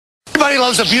Everybody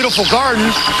loves a beautiful garden,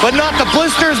 but not the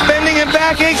blisters, bending, and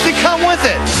backaches that come with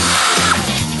it.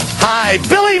 Hi,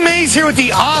 Billy Mays here with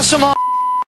the awesome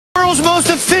world's most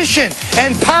efficient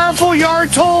and powerful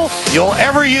yard tool you'll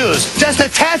ever use. Just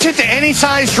attach it to any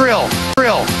size drill.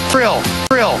 Drill, drill,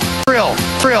 drill, drill,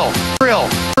 drill, drill,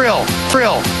 drill,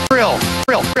 drill, drill, drill,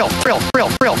 drill, drill, drill,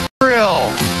 drill,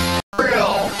 drill,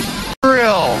 drill,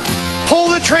 drill. Pull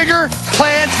the trigger,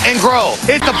 plant, and grow.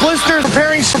 It's the blisters,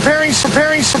 preparing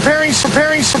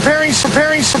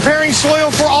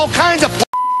soil for all kinds of.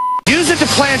 Use it to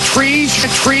plant trees,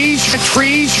 shrubs,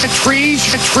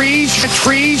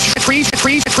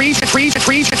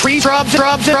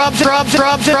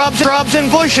 and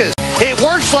bushes. It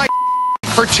works like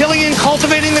for tilling and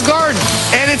cultivating the garden.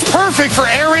 And it's perfect for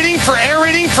aerating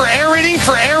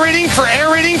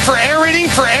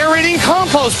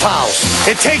compost piles.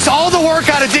 It takes all the work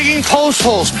out of digging post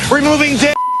holes, removing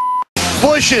dead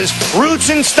bushes, roots,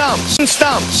 and stumps.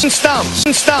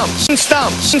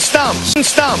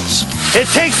 It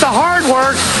takes the hard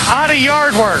work out of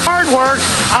yard work. Hard work.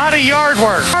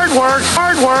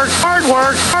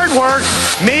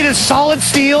 Made of solid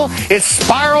steel, its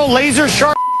spiral laser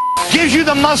sharp gives you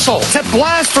the muscle to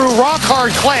blast through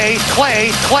rock-hard clay,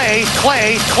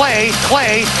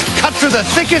 cut through the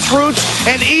thickest roots,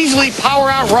 and easily power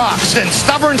out rocks and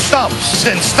stubborn stumps.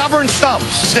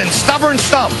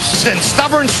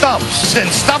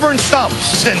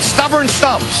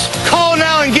 Call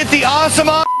now and get the awesome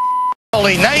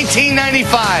only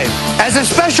 $19.95. As a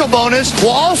special bonus,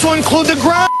 we'll also include the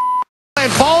ground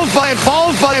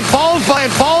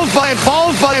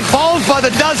balls by the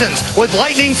dozens with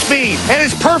lightning speed, and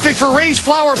it's perfect for raised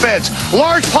flower beds,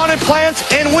 large potted plants,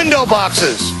 and window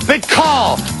boxes. But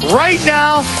call right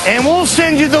now and we'll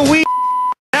send you the weed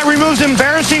that removes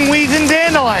embarrassing weeds and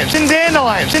dandelions.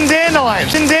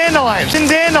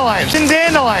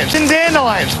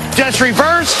 Just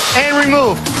reverse and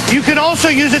remove. You can also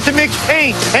use it to mix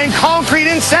paint and concrete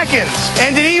in seconds.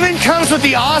 And it even comes with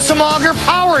the awesome auger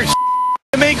power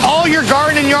to make all your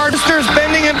garden and yard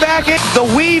bending and backing. The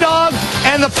Weed Dog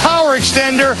and the Power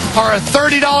Extender are a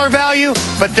 $30 value,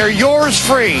 but they're yours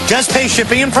free. Just pay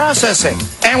shipping and processing.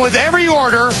 And with every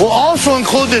order, we'll also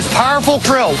include this powerful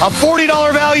drill, a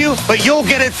 $40 value, but you'll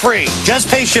get it free. Just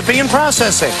pay shipping and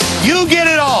processing. You get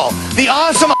it all. The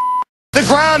awesome, the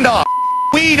ground dog,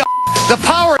 Weed Dog, the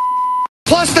Power,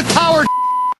 plus the Tower.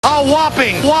 A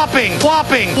whopping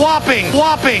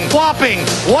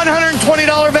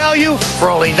 $120 value for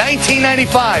only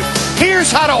 $19.95.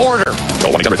 Here's how to order.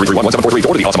 Call 1-800-331-1743 to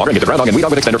order the awesome auger and get the ground dog and Weed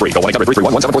Dog with extender free. Call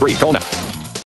 1-800-331-1743. Call now.